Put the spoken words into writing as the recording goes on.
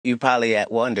You probably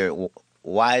wonder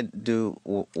why do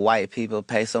white people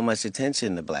pay so much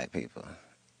attention to black people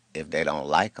if they don't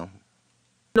like them?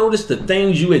 Notice the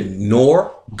things you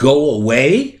ignore go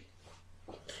away.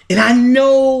 And I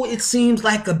know it seems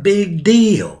like a big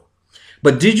deal,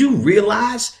 but did you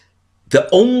realize the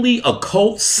only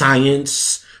occult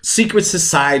science, secret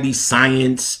society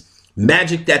science,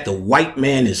 magic that the white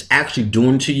man is actually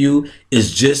doing to you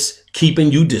is just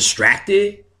keeping you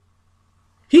distracted?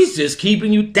 He's just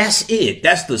keeping you, that's it.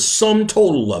 That's the sum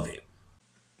total of it.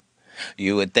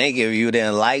 You would think if you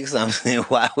didn't like something,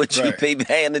 why would you Right. be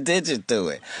paying attention to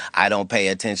it? I don't pay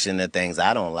attention to things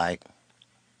I don't like.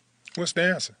 What's the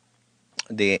answer?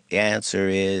 The answer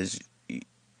is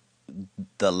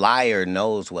the liar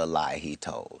knows what lie he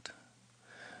told.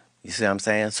 You see what I'm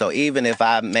saying? So even if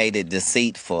I made it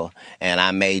deceitful and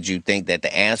I made you think that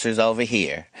the answer is over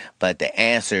here, but the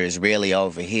answer is really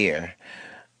over here,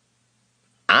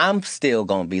 I'm still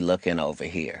going to be looking over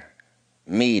here.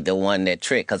 Me, the one that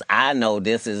tricked, because I know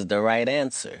this is the right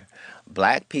answer.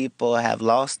 Black people have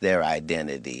lost their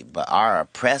identity, but our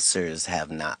oppressors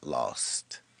have not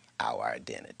lost our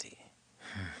identity.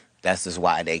 That's just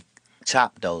why they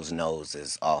chopped those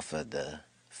noses off of the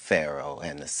Pharaoh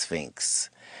and the Sphinx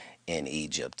in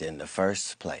Egypt in the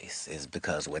first place, is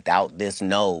because without this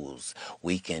nose,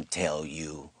 we can tell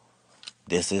you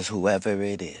this is whoever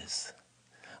it is.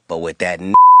 But with that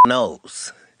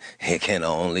nose, it can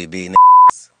only be.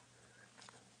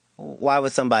 Why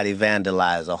would somebody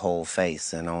vandalize a whole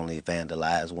face and only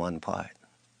vandalize one part?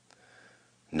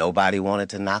 Nobody wanted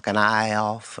to knock an eye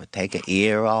off or take an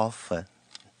ear off or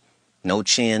no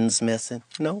chins missing.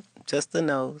 Nope, just the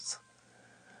nose.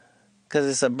 Because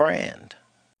it's a brand.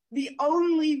 The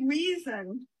only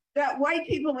reason that white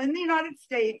people in the United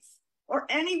States or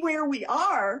anywhere we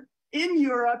are, in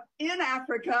Europe, in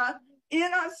Africa, in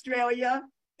Australia,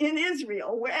 in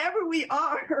Israel, wherever we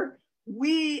are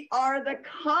the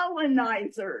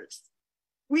colonizers.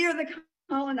 We are the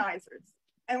colonizers.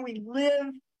 And we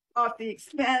live off the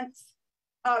expense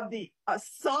of the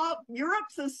assault,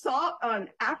 Europe's assault on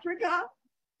Africa,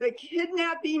 the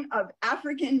kidnapping of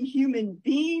African human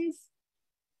beings,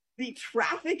 the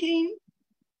trafficking,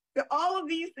 all of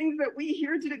these things that we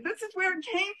hear today. This is where it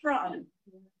came from.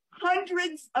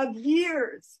 Hundreds of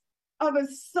years of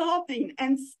assaulting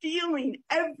and stealing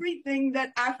everything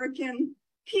that African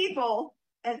people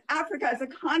and Africa as a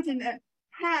continent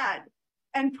had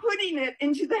and putting it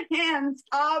into the hands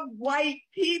of white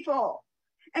people.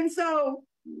 And so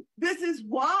this is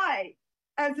why,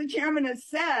 as the chairman has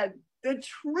said, the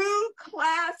true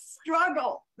class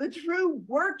struggle, the true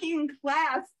working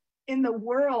class in the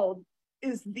world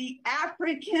is the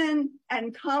African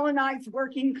and colonized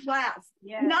working class,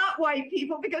 not white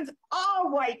people, because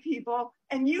all white people,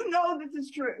 and you know this is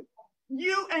true,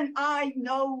 you and I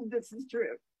know this is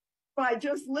true by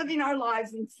just living our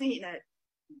lives and seeing it.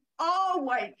 All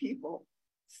white people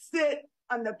sit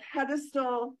on the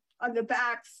pedestal, on the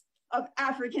backs of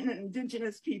African and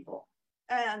indigenous people.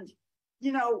 And,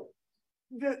 you know,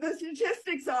 the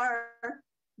statistics are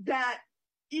that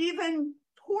even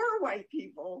poor white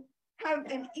people have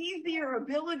an easier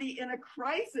ability in a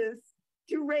crisis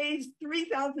to raise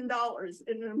 $3,000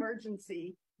 in an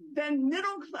emergency than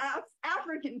middle-class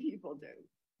African people do.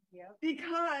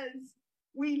 Because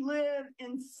we live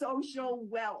in social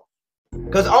wealth.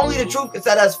 Because only the truth can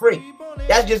set us free.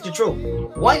 That's just the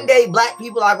truth. One day, black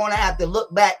people are going to have to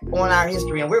look back on our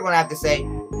history and we're going to have to say,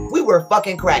 we were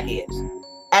fucking crackheads.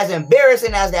 As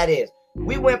embarrassing as that is.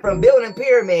 We went from building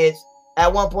pyramids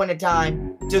at one point in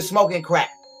time to smoking crack.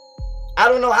 I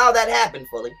don't know how that happened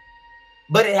fully,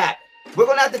 but it happened. We're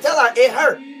going to have to tell our, it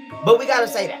hurt, but we got to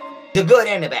say that. The good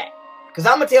and the bad. Because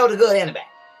I'm going to tell the good and the bad.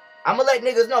 I'm going to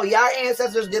let niggas know, y'all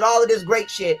ancestors did all of this great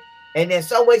shit, and then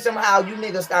some way, somehow, you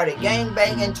niggas started gang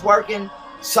banging, twerking,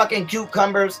 sucking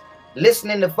cucumbers,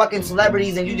 listening to fucking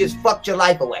celebrities, and you just fucked your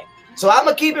life away. So I'm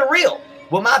going to keep it real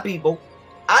with my people.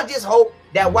 I just hope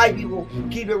that white people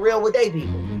keep it real with their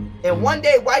people. And one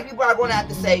day, white people are going to have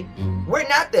to say, we're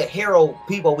not the hero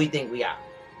people we think we are.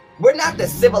 We're not the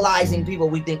civilizing people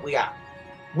we think we are.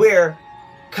 We're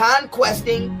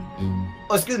conquesting,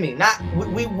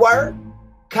 we were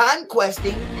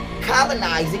conquesting,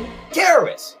 colonizing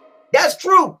terrorists. That's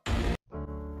true.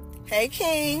 Hey,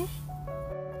 King.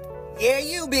 Yeah,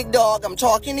 you, big dog, I'm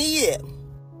talking to you.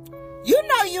 You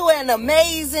know you an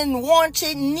amazing,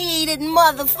 wanted, needed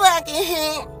motherfucking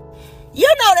him. You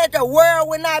know that the world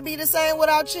would not be the same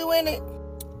without you in it.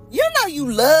 You know you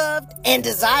loved and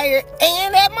desired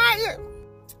and admired.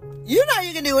 You know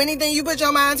you can do anything you put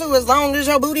your mind to as long as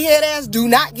your booty head ass do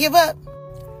not give up.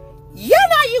 You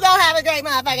know you gonna have a great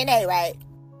motherfucking day, right?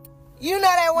 You know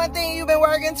that one thing you've been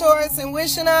working towards and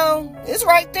wishing on? It's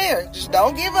right there. Just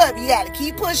don't give up. You got to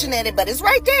keep pushing at it, but it's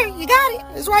right there. You got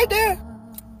it. It's right there.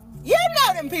 You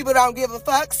know them people don't give a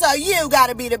fuck, so you got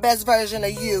to be the best version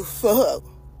of you for who?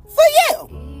 For you.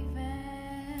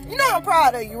 You know I'm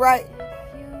proud of you, right?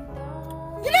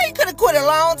 You know you could have quit a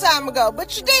long time ago,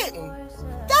 but you didn't.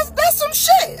 That's some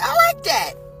shit. I like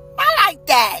that. I like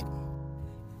that.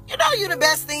 You know you the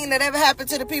best thing that ever happened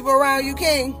to the people around you,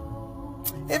 King.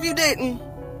 If you didn't,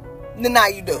 then now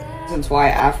you do. Reasons why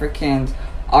Africans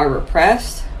are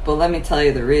repressed, but let me tell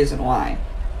you the reason why.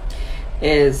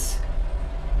 Is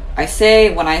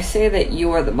when I say that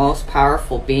you are the most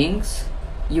powerful beings,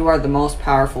 you are the most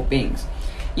powerful beings.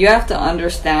 You have to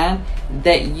understand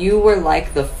that you were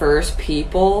like the first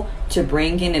people to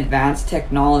bring in advanced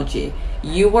technology.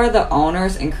 You were the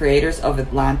owners and creators of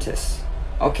Atlantis.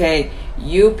 Okay?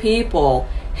 You people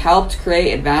helped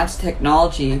create advanced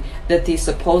technology that these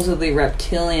supposedly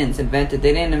reptilians invented.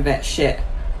 They didn't invent shit.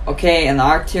 Okay? And the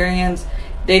Arcturians,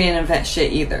 they didn't invent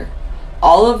shit either.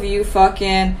 All of you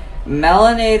fucking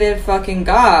melanated fucking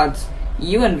gods,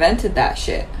 you invented that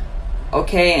shit.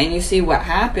 Okay? And you see what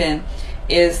happened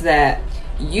is that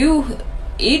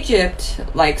Egypt,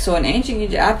 like, so in ancient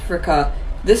Egypt, Africa,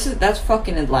 that's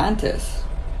fucking Atlantis.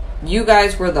 You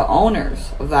guys were the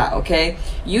owners of that, okay?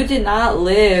 You did not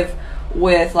live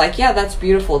with, like, yeah, that's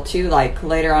beautiful too, like,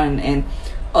 later on in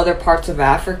other parts of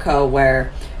Africa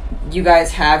where you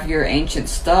guys have your ancient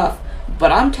stuff,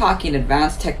 but I'm talking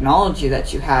advanced technology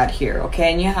that you had here,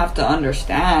 okay? And you have to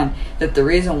understand that the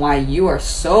reason why you are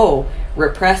so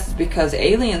repressed is because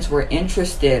aliens were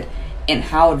interested in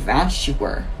how advanced you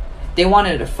were. They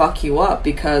wanted to fuck you up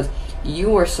because you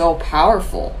were so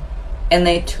powerful, and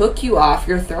they took you off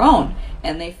your throne,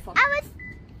 and they I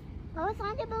was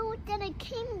on the boat, then I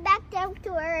came back down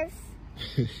to earth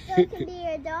so I can be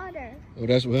your daughter. Oh,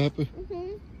 that's what happened?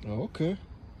 Mm-hmm. Oh, okay.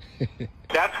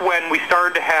 That's when we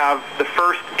started to have the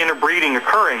first interbreeding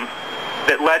occurring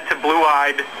that led to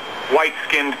blue-eyed,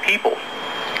 white-skinned people.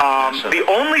 The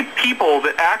only people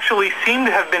that actually seem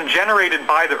to have been generated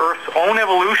by the Earth's own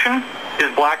evolution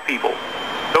is black people.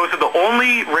 Those are the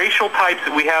only racial types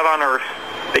that we have on Earth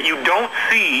that you don't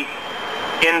see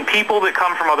in people that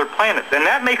come from other planets, and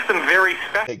that makes them very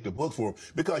special. Take the book for them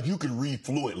because you could read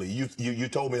fluently. You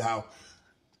told me how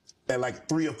at like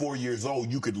 3 or 4 years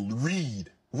old you could read,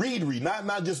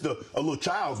 not just a little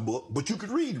child's book, but you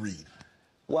could read.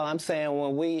 Well, I'm saying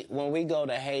when we go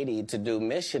to Haiti to do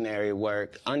missionary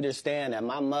work, understand that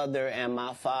my mother and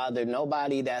my father,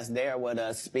 nobody that's there with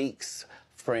us speaks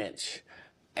French.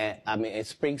 And it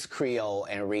speaks Creole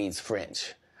and reads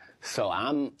French. So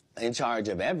I'm in charge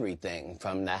of everything,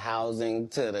 from the housing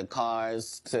to the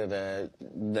cars to the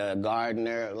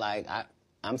gardener. Like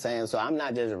I'm saying, so I'm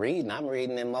not just reading. I'm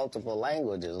reading in multiple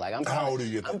languages. Like How old are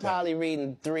you? I'm probably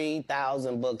reading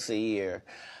 3,000 books a year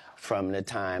from the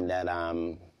time that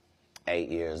I'm 8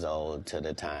 years old to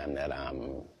the time that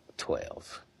I'm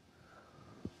 12.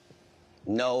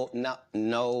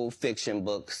 No fiction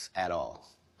books at all.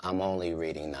 I'm only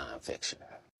reading nonfiction.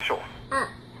 Sure.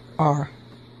 R.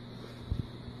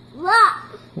 What?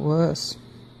 Was.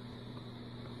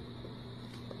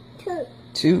 2.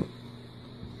 2.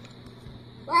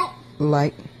 What?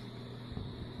 Light.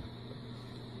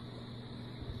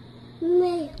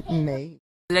 Me.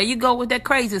 There you go with that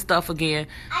crazy stuff again.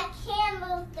 I can't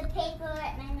move the paper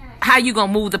with my mind. How you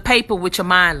gonna move the paper with your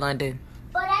mind, London?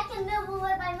 But I can move it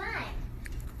with my mind.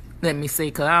 Let me see,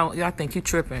 cause I think you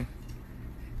tripping.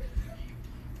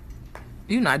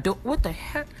 You not do what the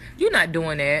hell? You not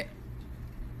doing that.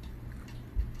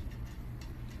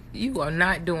 You are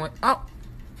not doing. Oh,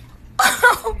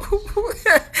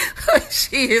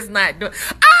 she is not doing.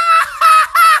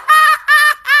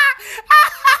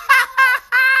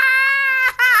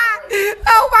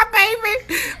 Oh, my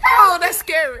baby. Oh, that's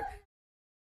scary.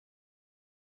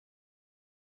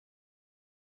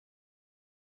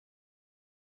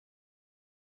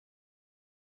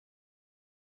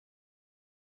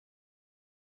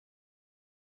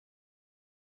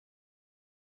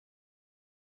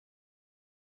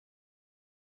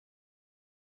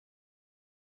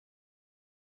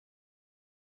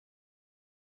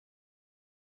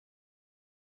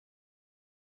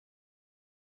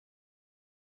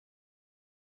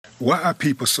 Why are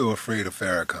people so afraid of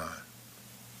Farrakhan?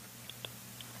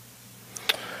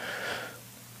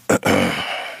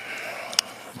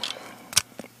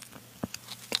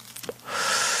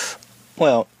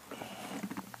 Well,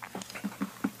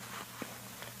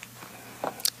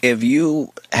 if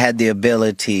you had the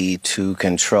ability to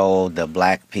control the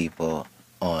black people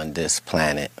on this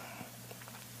planet,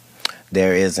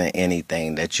 there isn't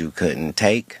anything that you couldn't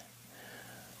take,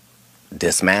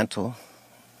 dismantle,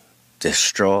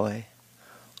 destroy,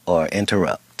 or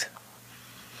interrupt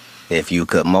if you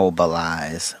could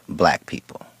mobilize black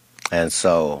people. And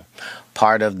so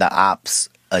part of the ops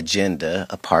agenda,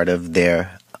 a part of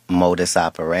their modus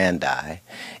operandi,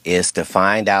 is to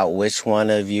find out which one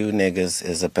of you niggas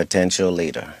is a potential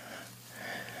leader.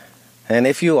 And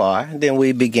if you are, then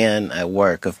we begin a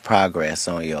work of progress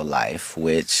on your life,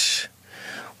 which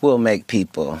will make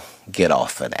people get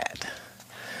off of that.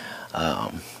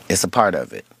 It's a part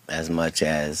of it, as much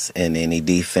as in any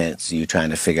defense, you trying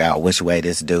to figure out which way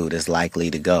this dude is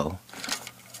likely to go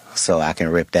so I can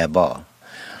rip that ball.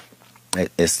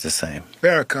 It's the same.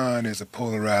 Farrakhan is a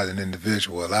polarizing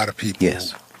individual. A lot of people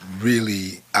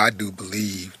really, I do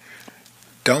believe,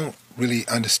 don't really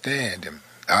understand him.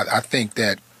 I think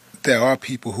that there are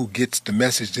people who gets the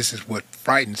message, this is what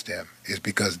frightens them, is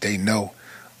because they know,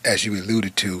 as you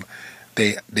alluded to,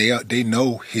 they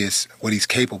know what he's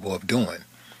capable of doing.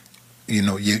 You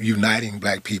know, uniting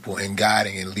black people and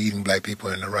guiding and leading black people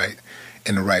in the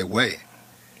right way.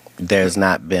 There's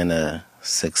not been a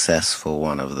successful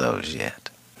one of those yet.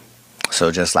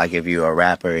 So just like if you're a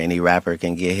rapper, any rapper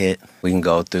can get hit. We can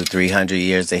go through 300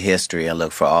 years of history and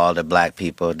look for all the black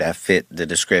people that fit the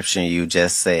description you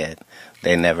just said.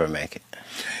 They never make it.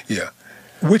 Yeah,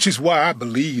 which is why I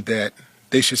believe that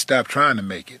they should stop trying to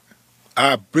make it.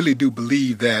 I really do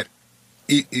believe that,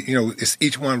 you know, it's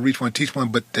each one reach one, teach one,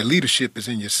 but the leadership is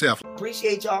in yourself.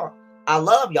 Appreciate y'all. I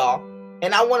love y'all.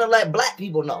 And I want to let black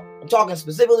people know. I'm talking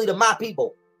specifically to my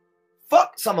people.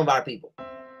 Fuck some of our people.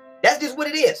 That's just what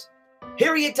it is.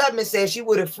 Harriet Tubman says she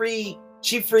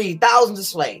freed thousands of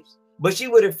slaves, but she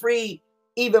would have freed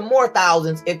even more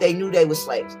thousands if they knew they were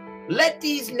slaves. Let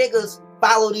these niggas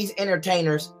follow these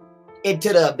entertainers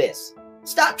into the abyss.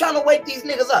 Stop trying to wake these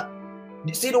niggas up.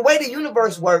 You see, the way the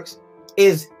universe works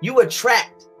is you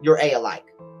attract your alike.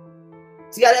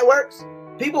 See how that works?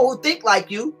 People who think like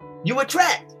you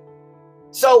attract.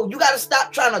 So you got to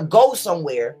stop trying to go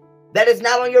somewhere that is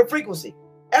not on your frequency.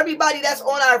 Everybody that's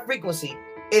on our frequency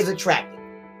is attracted.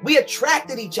 We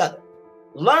attracted each other.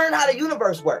 Learn how the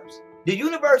universe works. The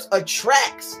universe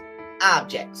attracts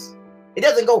objects. It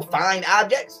doesn't go find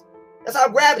objects. That's how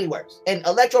gravity works and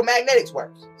electromagnetics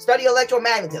works. Study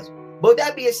electromagnetism. But with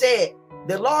that being said,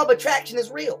 the law of attraction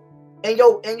is real. And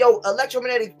your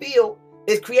electromagnetic field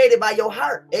is created by your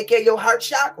heart, aka your heart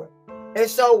chakra. And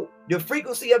so the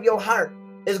frequency of your heart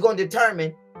is going to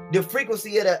determine the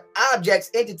frequency of the objects,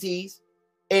 entities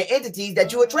that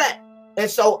you attract. And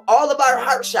so all of our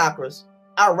heart chakras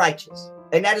are righteous.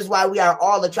 And that is why we are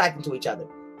all attracted to each other.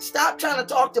 Stop trying to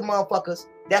talk to motherfuckers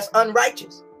that's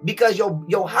unrighteous, because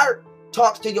your heart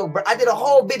talks to your brain. I did a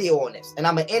whole video on this, and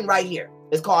I'm going to end right here.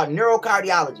 It's called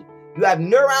neurocardiology. You have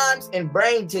neurons and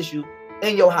brain tissue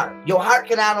in your heart. Your heart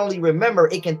can not only remember,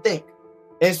 it can think.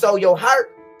 And so your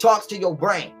heart talks to your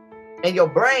brain, and your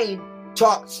brain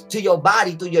talks to your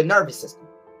body through your nervous system.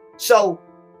 So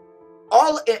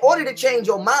in order to change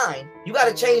your mind, you got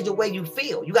to change the way you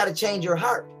feel. You got to change your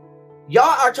heart. Y'all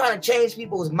are trying to change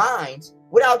people's minds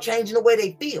without changing the way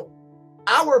they feel.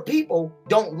 Our people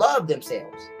don't love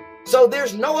themselves. So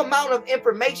there's no amount of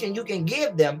information you can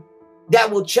give them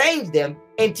that will change them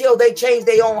until they change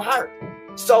their own heart.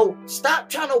 So stop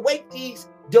trying to wake these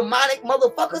demonic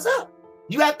motherfuckers up.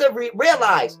 You have to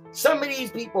realize some of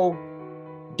these people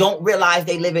don't realize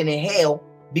they living in hell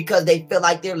because they feel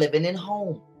like they're living in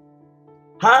home.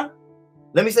 Huh?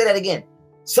 Let me say that again.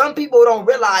 Some people don't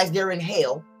realize they're in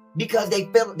hell because they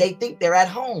think they're at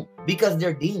home because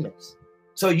they're demons.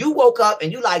 So you woke up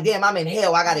and you like, damn, I'm in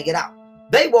hell, I gotta get out.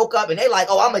 They woke up and they like,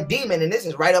 oh, I'm a demon and this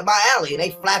is right up my alley. And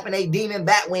they flapping their demon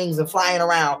bat wings and flying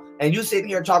around. And you sitting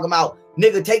here talking about,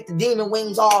 nigga, take the demon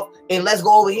wings off and let's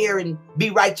go over here and be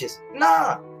righteous.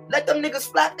 Nah, let them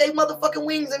niggas flap their motherfucking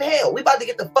wings in hell. We about to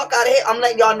get the fuck out of here. I'm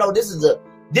letting y'all know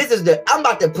I'm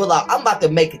about to pull out. I'm about to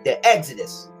make it the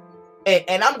Exodus.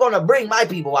 And I'm going to bring my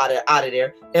people out of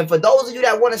there. And for those of you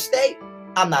that want to stay,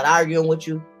 I'm not arguing with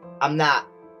you. I'm not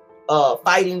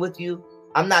fighting with you.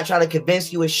 I'm not trying to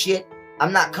convince you of shit.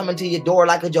 I'm not coming to your door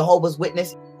like a Jehovah's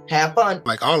Witness. Have fun.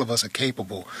 Like all of us are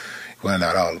capable, well,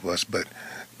 not all of us, but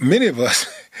many of us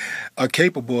are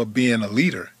capable of being a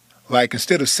leader. Like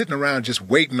instead of sitting around just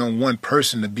waiting on one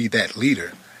person to be that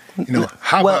leader, you know,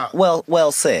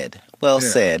 well said. Well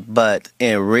said. But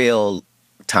in real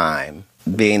time,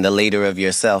 being the leader of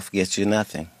yourself gets you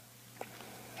nothing.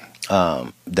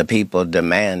 The people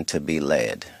demand to be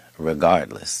led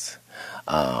regardless.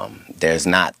 There's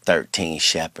not 13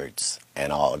 shepherds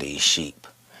and all these sheep.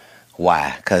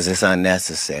 Why? Because it's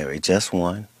unnecessary. Just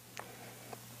one.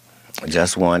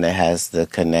 Just one that has the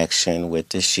connection with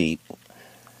the sheep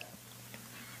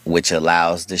which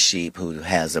allows the sheep who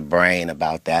has a brain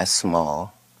about that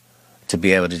small to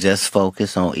be able to just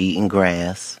focus on eating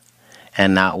grass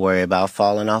and not worry about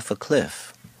falling off a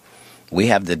cliff. We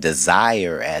have the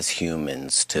desire as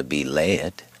humans to be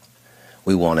led.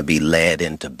 We want to be led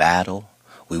into battle.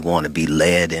 We want to be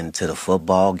led into the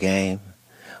football game.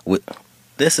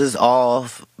 This is all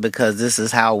because this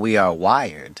is how we are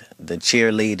wired. The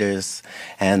cheerleaders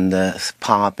and the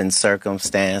pomp and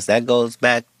circumstance, that goes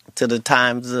back to the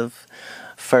times of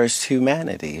first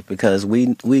humanity, because we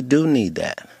do need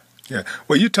that. Yeah.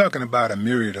 Well, you're talking about a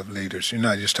myriad of leaders. You're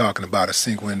not just talking about a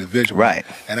single individual. Right.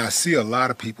 And I see a lot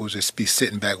of people just be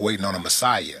sitting back waiting on a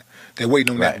Messiah. They're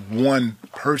waiting on that one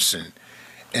person.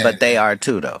 But they are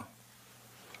too, though.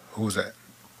 Who's that?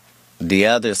 The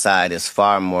other side is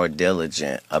far more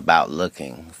diligent about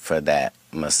looking for that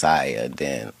Messiah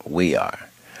than we are,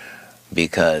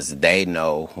 because they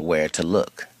know where to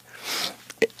look.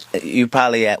 You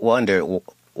probably wonder,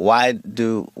 why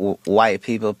do white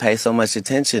people pay so much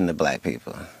attention to black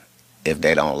people if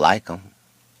they don't like them?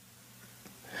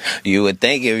 You would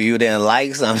think if you didn't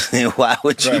like something, why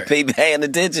would you be paying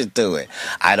attention to it?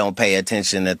 I don't pay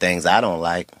attention to things I don't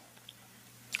like.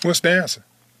 What's the answer?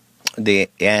 The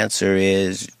answer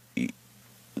is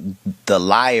the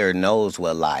liar knows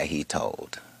what lie he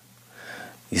told.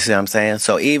 You see what I'm saying?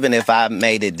 So even if I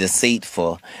made it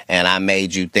deceitful and I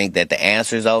made you think that the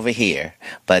answer is over here,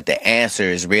 but the answer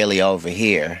is really over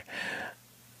here,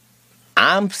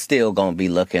 I'm still going to be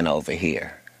looking over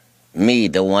here. Me,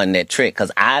 the one that tricked,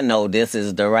 because I know this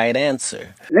is the right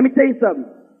answer. Let me tell you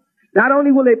something. Not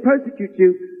only will they persecute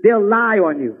you, they'll lie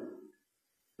on you.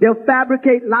 They'll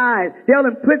fabricate lies. They'll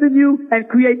imprison you and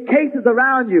create cases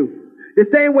around you. The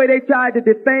same way they tried to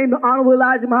defame the Honorable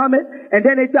Elijah Muhammad, and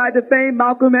then they tried to defame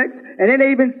Malcolm X, and then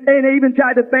they even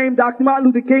tried to defame Dr.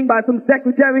 Martin Luther King by some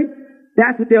secretary.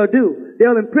 That's what they'll do.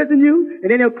 They'll imprison you,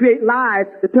 and then they'll create lies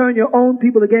to turn your own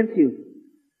people against you.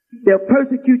 They'll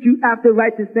persecute you after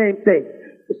right the same state.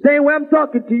 The same way I'm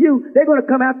talking to you, they're going to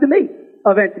come after me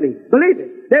eventually. Believe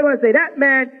it. They're going to say, that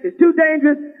man is too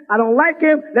dangerous. I don't like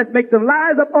him. Let's make some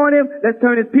lies up on him. Let's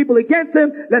turn his people against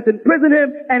him. Let's imprison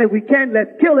him. And if we can,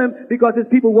 let's kill him, because his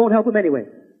people won't help him anyway.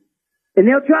 And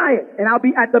they'll try it. And I'll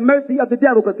be at the mercy of the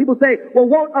devil, because people say, well,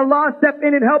 won't Allah step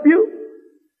in and help you?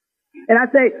 And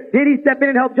I say, did he step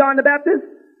in and help John the Baptist?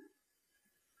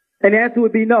 And the answer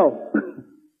would be no.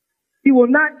 He will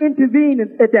not intervene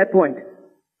at that point.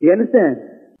 You understand?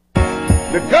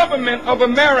 The government of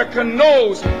America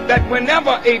knows that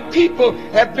whenever a people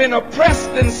have been oppressed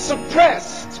and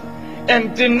suppressed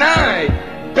and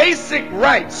denied basic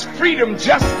rights, freedom,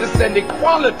 justice, and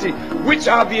equality, which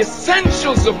are the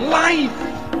essentials of life,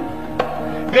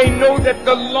 they know that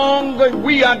the longer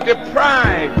we are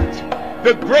deprived,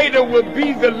 the greater will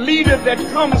be the leader that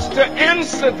comes to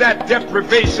answer that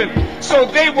deprivation. So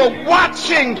they were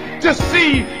watching to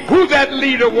see who that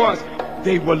leader was.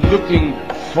 They were looking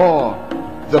for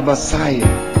the Messiah,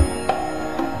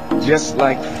 just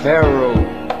like Pharaoh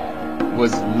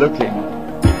was looking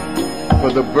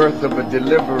for the birth of a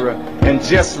deliverer, and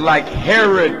just like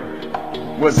Herod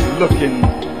was looking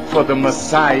for the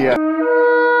Messiah.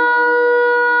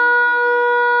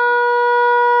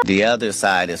 The other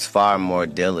side is far more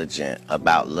diligent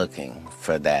about looking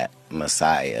for that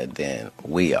Messiah than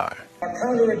we are. Our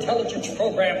counterintelligence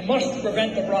program must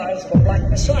prevent the rise of a black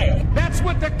Messiah. That's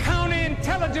what the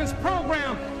counterintelligence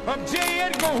program of J.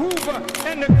 Edgar Hoover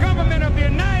and the government of the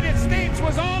United States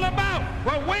was all about.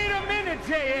 Well, wait a minute,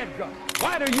 J. Edgar.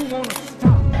 Why do you want to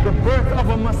stop the birth of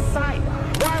a Messiah?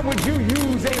 Why would you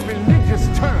use a religious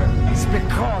term? It's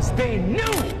because they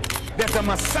knew that the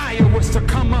Messiah was to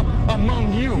come up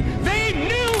among you. They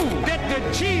knew that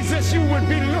the Jesus you would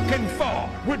be looking for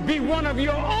would be one of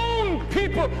your own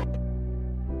people.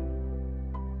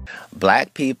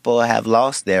 Black people have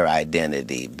lost their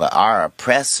identity, but our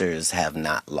oppressors have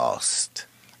not lost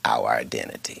our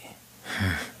identity.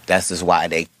 That's just why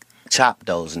they chopped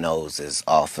those noses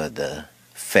off of the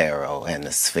Pharaoh and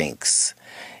the Sphinx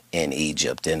in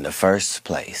Egypt in the first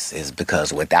place, is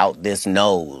because without this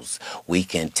nose, we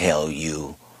can tell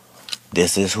you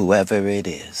this is whoever it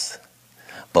is.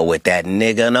 But with that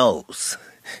nigger nose,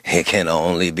 it can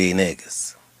only be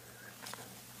niggas.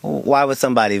 Why would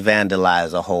somebody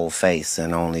vandalize a whole face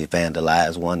and only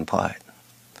vandalize one part?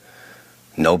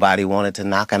 Nobody wanted to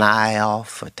knock an eye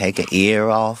off or take an ear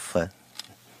off, or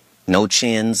no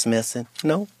chins missing.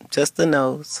 No, just the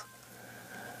nose.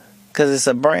 Because it's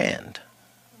a brand.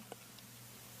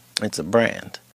 It's a brand.